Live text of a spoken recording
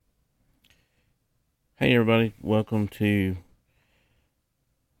Hey everybody, welcome to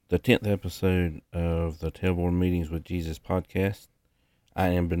the 10th episode of the Tailboard Meetings with Jesus podcast. I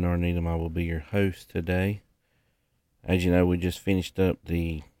am Bernard Needham. I will be your host today. As you know, we just finished up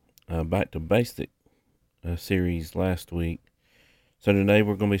the Back to Basic series last week. So today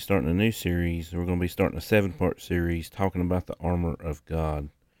we're going to be starting a new series. We're going to be starting a 7-part series talking about the armor of God.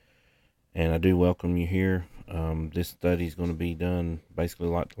 And I do welcome you here. This study is going to be done basically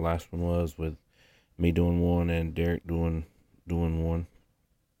like the last one was, with me doing one and Derek doing one.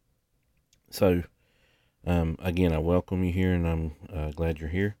 So, again, I welcome you here, and I'm glad you're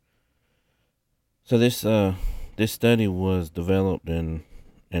here. So this study was developed and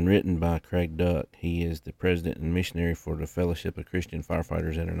written by Craig Duck. He is the president and missionary for the Fellowship of Christian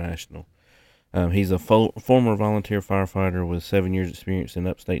Firefighters International. He's a former volunteer firefighter with 7 years' experience in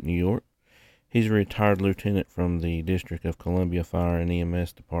upstate New York. He's a retired lieutenant from the District of Columbia Fire and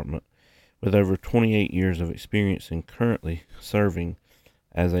EMS Department, with over 28 years of experience and currently serving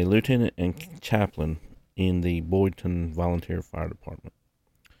as a lieutenant and chaplain in the Boydton Volunteer Fire Department.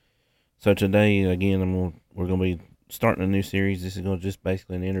 So today, again, we're going to be starting a new series. This is going to just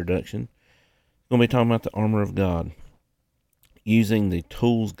basically an introduction. We're going to be talking about the armor of God, using the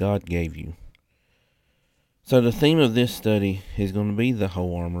tools God gave you. So the theme of this study is going to be the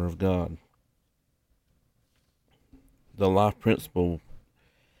whole armor of God. The life principle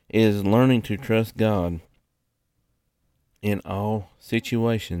is learning to trust God in all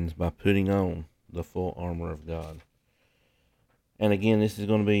situations by putting on the full armor of God. And again, this is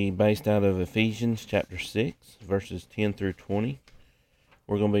going to be based out of Ephesians chapter 6, verses 10 through 20.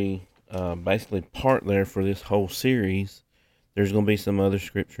 We're going to be basically part there for this whole series. There's going to be some other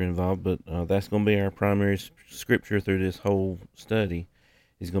scripture involved, but that's going to be our primary scripture through this whole study.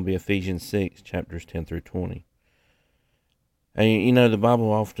 Is going to be Ephesians 6, chapters 10 through 20. And you know, the Bible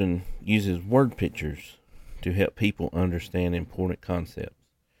often uses word pictures to help people understand important concepts.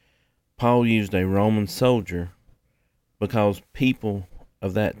 Paul used a Roman soldier because people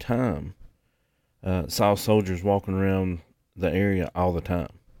of that time saw soldiers walking around the area all the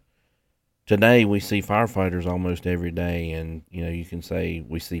time. Today we see firefighters almost every day, and you can say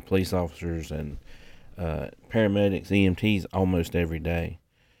we see police officers and paramedics, EMTs almost every day.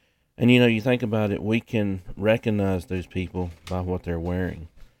 And you think about it, we can recognize those people by what they're wearing,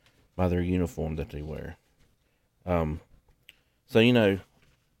 by their uniform that they wear. So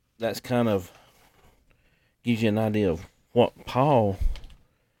that's kind of gives you an idea of how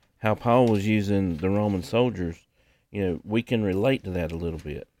Paul was using the Roman soldiers. We can relate to that a little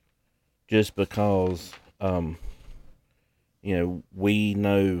bit, just because we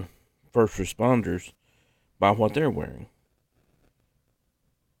know first responders by what they're wearing.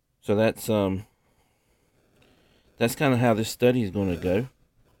 So that's kind of how this study is going to go.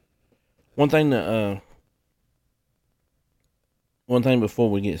 One thing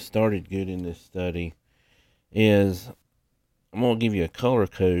before we get started good in this study is I'm going to give you a color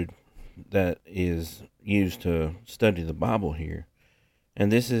code that is used to study the Bible here.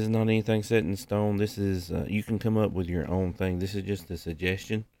 And this is not anything set in stone. This is, you can come up with your own thing. This is just a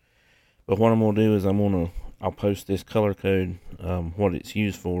suggestion. But what I'm going to do is I'll post this color code, what it's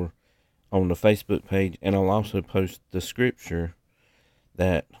used for, on the Facebook page. And I'll also post the scripture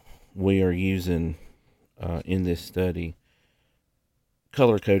that we are using in this study,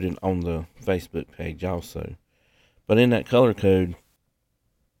 color coded on the Facebook page also. But in that color code,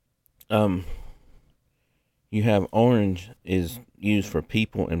 you have orange is used for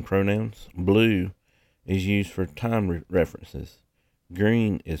people and pronouns. Blue is used for time references.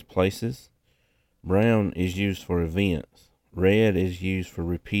 Green is places. Brown is used for events. Red is used for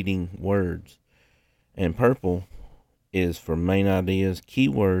repeating words. And purple is for main ideas,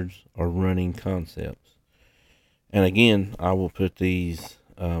 keywords, or running concepts. And again, I will put this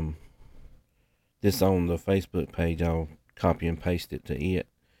on the Facebook page. I'll copy and paste it to it,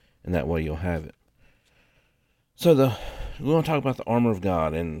 and that way you'll have it. So we're going to talk about the armor of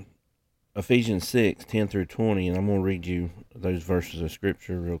God in Ephesians 6, 10 through 20, and I'm going to read you those verses of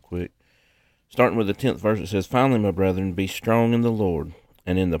scripture real quick. Starting with the 10th verse, it says, "Finally, my brethren, be strong in the Lord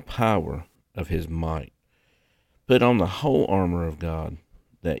and in the power of his might. Put on the whole armor of God,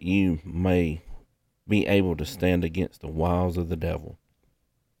 that you may be able to stand against the wiles of the devil.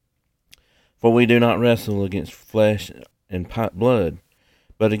 For we do not wrestle against flesh and blood,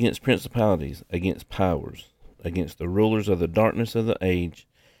 but against principalities, against powers, against the rulers of the darkness of the age,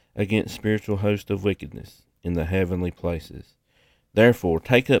 against spiritual hosts of wickedness in the heavenly places. Therefore,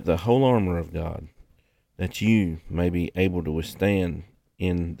 take up the whole armor of God, that you may be able to withstand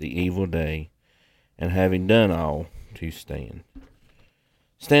in the evil day, and having done all, to stand.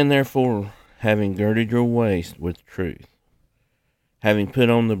 Stand therefore, having girded your waist with truth, having put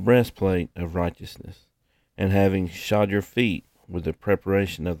on the breastplate of righteousness, and having shod your feet with the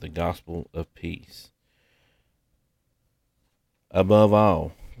preparation of the gospel of peace. Above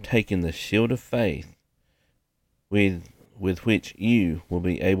all, taking the shield of faith, with which you will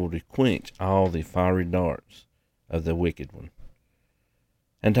be able to quench all the fiery darts of the wicked one.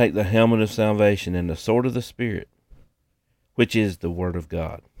 And take the helmet of salvation and the sword of the Spirit, which is the word of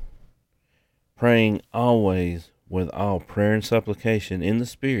God, praying always with all prayer and supplication in the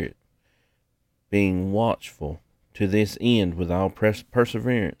Spirit, being watchful to this end with all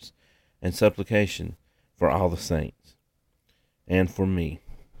perseverance and supplication for all the saints, and for me,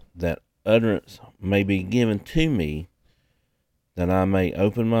 that utterance may be given to me, that I may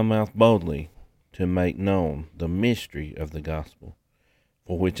open my mouth boldly to make known the mystery of the gospel,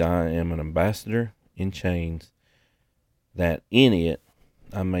 for which I am an ambassador in chains, that in it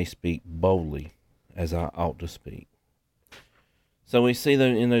I may speak boldly as I ought to speak. So we see that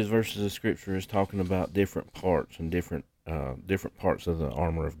in those verses of Scripture is talking about different parts and different parts of the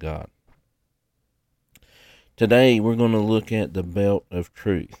armor of God. Today we're going to look at the belt of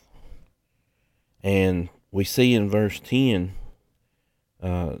truth. And we see in verse 10,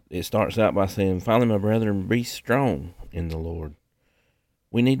 it starts out by saying, "Finally, my brethren, be strong in the Lord."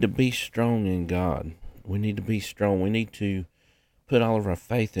 We need to be strong in God. We need to be strong. We need to put all of our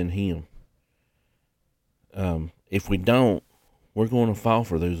faith in Him. If we don't, we're going to fall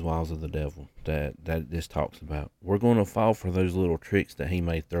for those wiles of the devil that this talks about. We're going to fall for those little tricks that he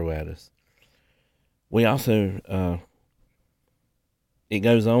may throw at us. We also, it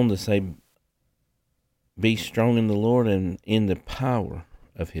goes on to say, be strong in the Lord and in the power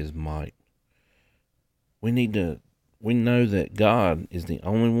of His might. We know that God is the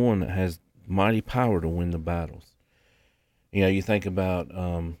only one that has mighty power to win the battles. You know, you think about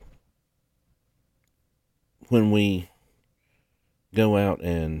when we go out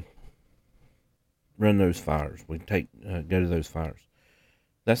and run those fires, we go to those fires.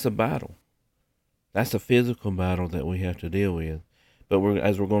 That's a battle. That's a physical battle that we have to deal with. But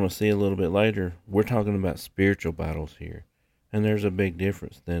as we're going to see a little bit later, we're talking about spiritual battles here. And there's a big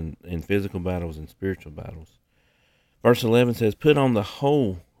difference in physical battles and spiritual battles. Verse 11 says, "Put on the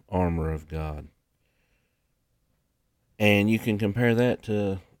whole armor of God." And you can compare that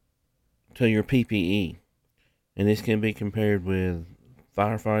to your PPE. And this can be compared with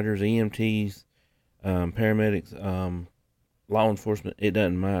firefighters, EMTs, paramedics, law enforcement. It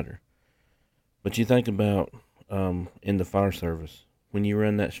doesn't matter. But you think about in the fire service, when you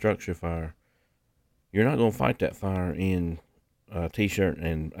run that structure fire, you're not going to fight that fire in a t-shirt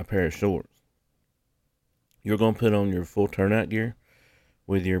and a pair of shorts. You're going to put on your full turnout gear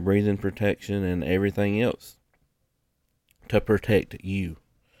with your breathing protection and everything else to protect you.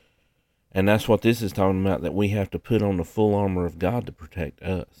 And that's what this is talking about, that we have to put on the full armor of God to protect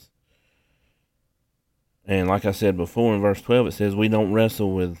us. And like I said before, in verse 12, it says we don't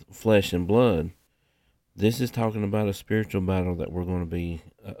wrestle with flesh and blood. This is talking about a spiritual battle that we're going to be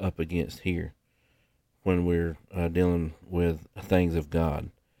up against here when we're dealing with things of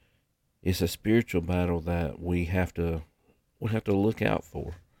God. It's a spiritual battle that we have to look out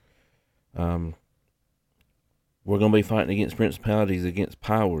for. We're going to be fighting against principalities, against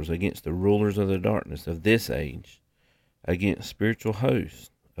powers, against the rulers of the darkness of this age, against spiritual hosts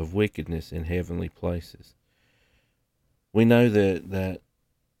of wickedness in heavenly places. We know that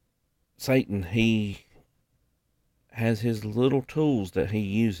Satan, he has his little tools that he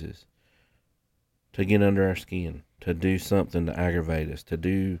uses to get under our skin, to do something to aggravate us, to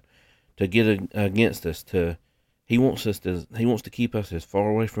get against us. He wants to keep us as far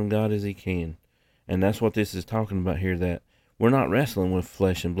away from God as he can. And that's what this is talking about here, that we're not wrestling with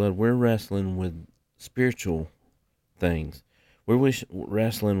flesh and blood. We're wrestling with spiritual things. We're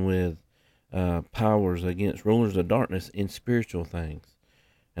wrestling with powers against rulers of darkness in spiritual things.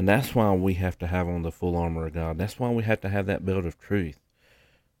 And that's why we have to have on the full armor of God. That's why we have to have that belt of truth,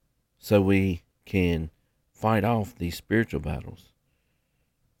 so we can fight off these spiritual battles.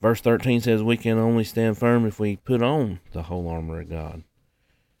 Verse 13 says we can only stand firm if we put on the whole armor of God.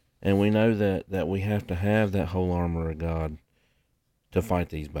 And we know that we have to have that whole armor of God to fight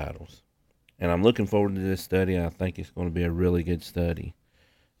these battles. And I'm looking forward to this study. I think it's going to be a really good study.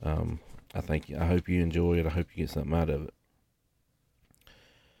 I hope you enjoy it. I hope you get something out of it.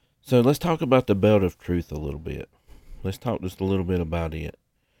 So let's talk about the belt of truth a little bit. Let's talk just a little bit about it.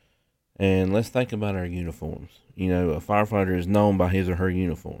 And let's think about our uniforms. You know, a firefighter is known by his or her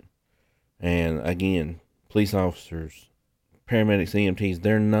uniform. And again, police officers, paramedics, EMTs,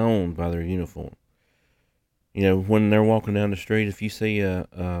 they're known by their uniform. You know, when they're walking down the street, if you see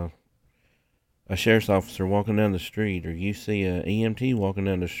a a sheriff's officer walking down the street, or you see a EMT walking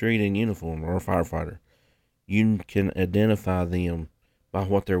down the street in uniform, or a firefighter, you can identify them by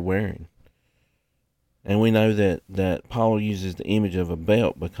what they're wearing. And we know that Paul uses the image of a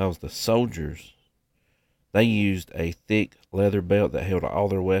belt because the soldiers, they used a thick leather belt that held all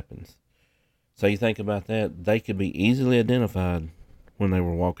their weapons. So you think about that, they could be easily identified when they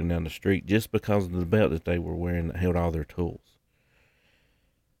were walking down the street just because of the belt that they were wearing that held all their tools.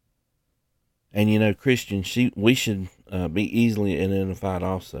 And Christians, we should be easily identified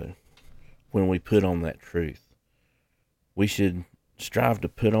also when we put on that truth. We should strive to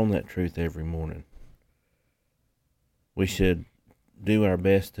put on that truth every morning. We should do our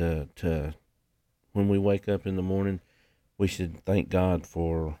best to when we wake up in the morning, we should thank God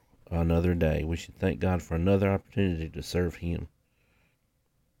for another day. We should thank God for another opportunity to serve Him.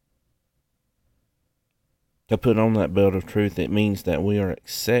 To put on that belt of truth, it means that we are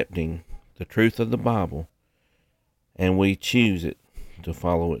accepting the truth of the Bible and we choose it to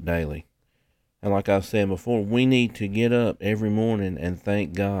follow it daily. And like I said before, we need to get up every morning and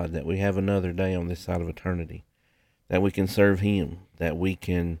thank God that we have another day on this side of eternity, that we can serve Him, that we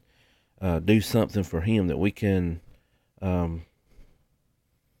can do something for Him, that we can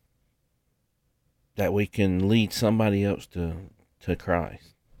lead somebody else to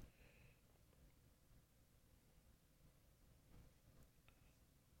Christ.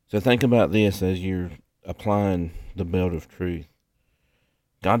 So think about this as you're applying the belt of truth.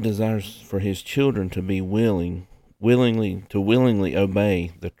 God desires for His children to be willingly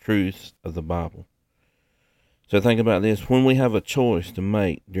obey the truths of the Bible. So think about this. When we have a choice to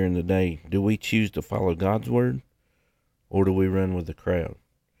make during the day, do we choose to follow God's word or do we run with the crowd?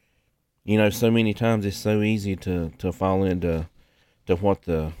 So many times it's so easy to fall into what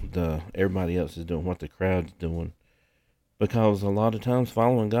the everybody else is doing, what the crowd's doing. Because a lot of times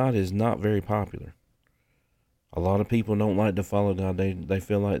following God is not very popular. A lot of people don't like to follow God. They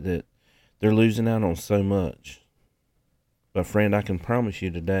feel like that they're losing out on so much. But friend, I can promise you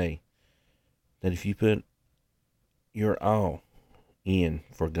today that if you put your all in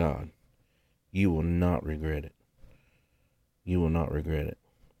for God, you will not regret it. You will not regret it.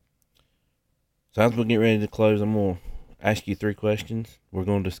 So as we get ready to close, I'm going to ask you 3 questions. We're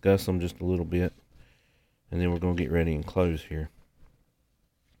going to discuss them just a little bit, and then we're going to get ready and close here.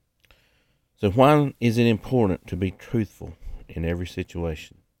 So why is it important to be truthful in every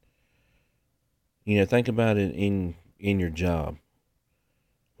situation? Think about it in your job.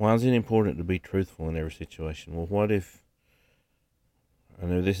 Why is it important to be truthful in every situation? Well, what if, I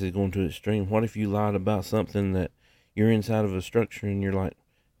know this is going to extreme, what if you lied about something that you're inside of a structure and you're like,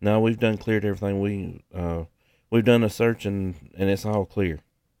 no, we've cleared everything. We've done a search and it's all clear.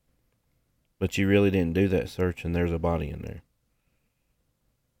 But you really didn't do that search and there's a body in there.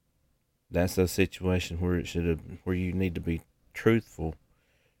 That's a situation where you need to be truthful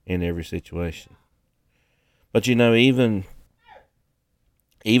in every situation. But even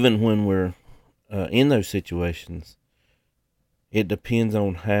when we're in those situations, it depends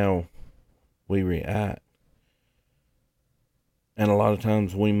on how we react. And a lot of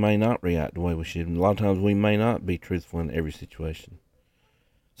times we may not react the way we should. And a lot of times we may not be truthful in every situation.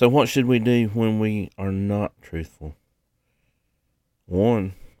 So what should we do when we are not truthful?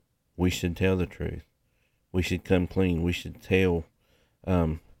 1, we should tell the truth. We should come clean. We should tell,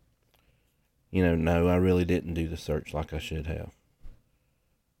 no, I really didn't do the search like I should have.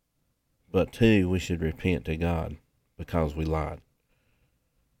 But 2, we should repent to God because we lied.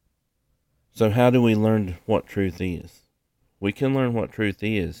 So how do we learn what truth is? We can learn what truth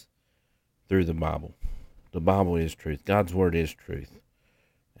is through the Bible. The Bible is truth. God's word is truth.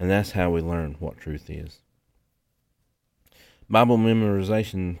 And that's how we learn what truth is. Bible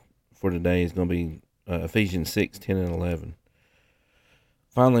memorization for today is going to be Ephesians 6, 10, and 11.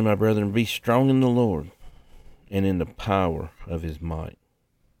 Finally, my brethren, be strong in the Lord and in the power of His might.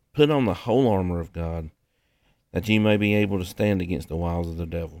 Put on the whole armor of God, that ye may be able to stand against the wiles of the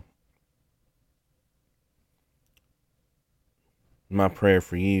devil. My prayer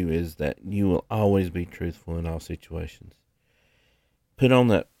for you is that you will always be truthful in all situations. Put on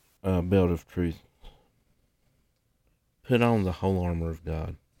that belt of truth. Put on the whole armor of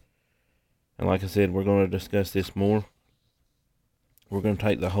God. And like I said, we're going to discuss this more. We're going to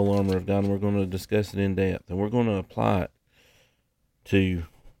take the whole armor of God and we're going to discuss it in depth. And we're going to apply it to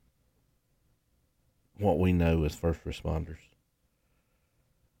what we know as first responders.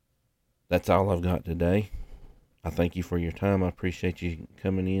 That's all I've got today. I thank you for your time. I appreciate you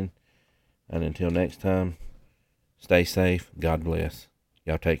coming in. And until next time, stay safe. God bless.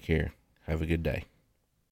 Y'all take care. Have a good day.